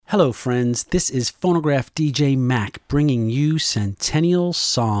Hello friends, this is Phonograph DJ Mac bringing you Centennial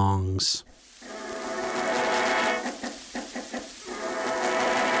Songs.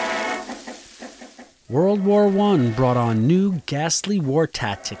 World War I brought on new ghastly war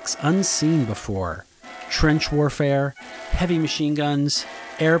tactics unseen before. Trench warfare, heavy machine guns,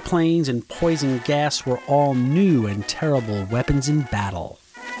 airplanes, and poison gas were all new and terrible weapons in battle.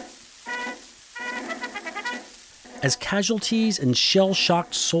 As casualties and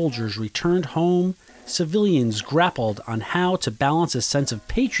shell-shocked soldiers returned home, civilians grappled on how to balance a sense of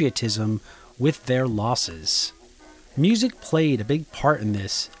patriotism with their losses. Music played a big part in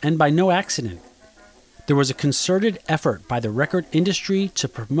this, and by no accident. There was a concerted effort by the record industry to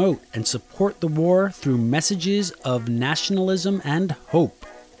promote and support the war through messages of nationalism and hope.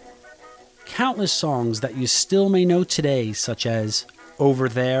 Countless songs that you still may know today, such as Over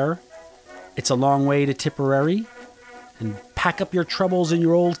There, It's a Long Way to Tipperary, and Pack Up Your Troubles in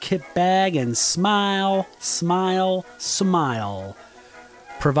Your Old Kit Bag and Smile, Smile, Smile,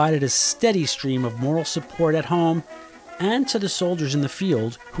 provided a steady stream of moral support at home and to the soldiers in the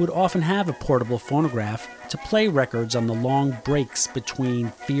field who would often have a portable phonograph to play records on the long breaks between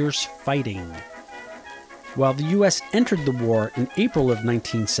fierce fighting. While the U.S. entered the war in April of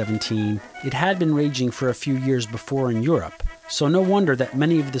 1917, it had been raging for a few years before in Europe, so no wonder that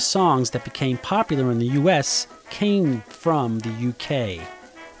many of the songs that became popular in the U.S. came from the UK.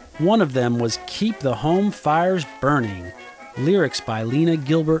 One of them was Keep the Home Fires Burning, lyrics by Lena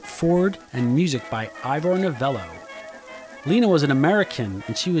Gilbert Ford and music by Ivor Novello. Lena was an American,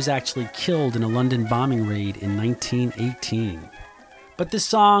 and she was actually killed in a London bombing raid in 1918. But this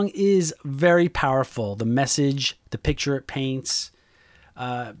song is very powerful. The message, the picture it paints,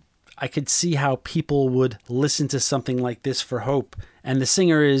 I could see how people would listen to something like this for hope. And the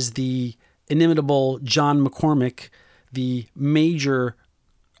singer is the inimitable John McCormick, the major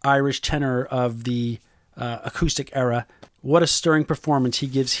Irish tenor of the acoustic era. What a stirring performance he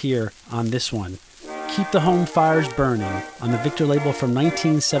gives here on this one. Keep the Home Fires Burning on the Victor label from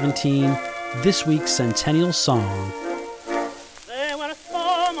 1917, this week's Centennial Song. They were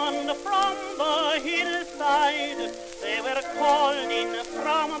summoned from the hillside, they were called in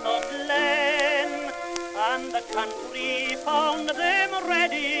from the glen, and the country found them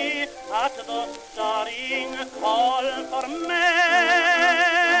ready at the stirring call for men.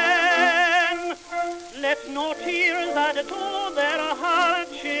 Let no tears add to their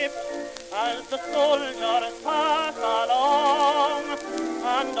hardship as the soldiers pass along,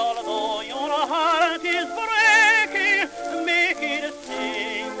 and although your heart is breaking, make it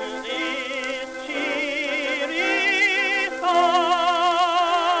sing this cheery song.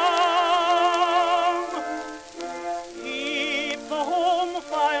 Keep the home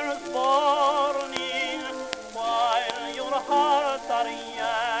fires burning while your hearts are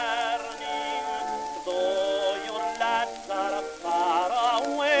yearning, though your lads are far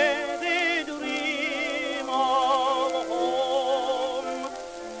away.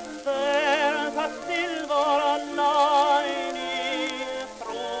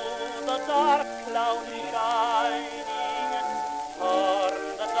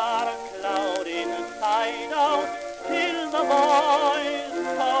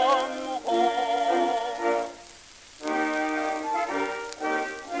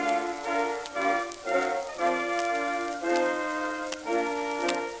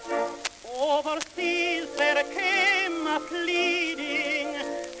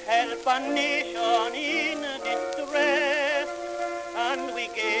 A nation in distress, and we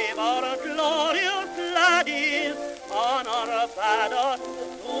gave our glorious laddies on our banners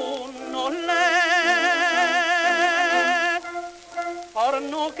soon no less. For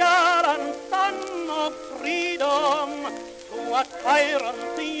no gallant son of freedom to a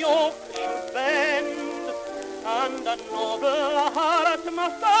tyrant's yoke should bend, and a noble heart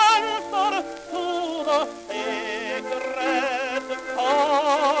must answer to the sacred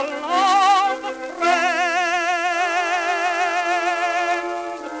call of a friend.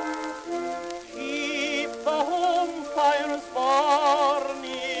 Keep the home fires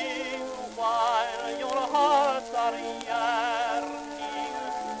burning while your hearts are yearning,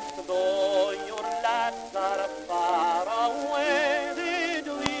 though your lads are far away, they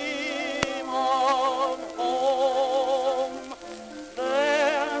dream of home.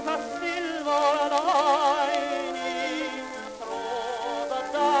 There's a silver lining through the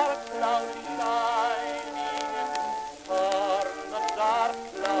dark cloud shining. Turn the dark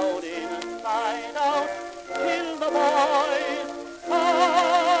cloud inside out till the morning.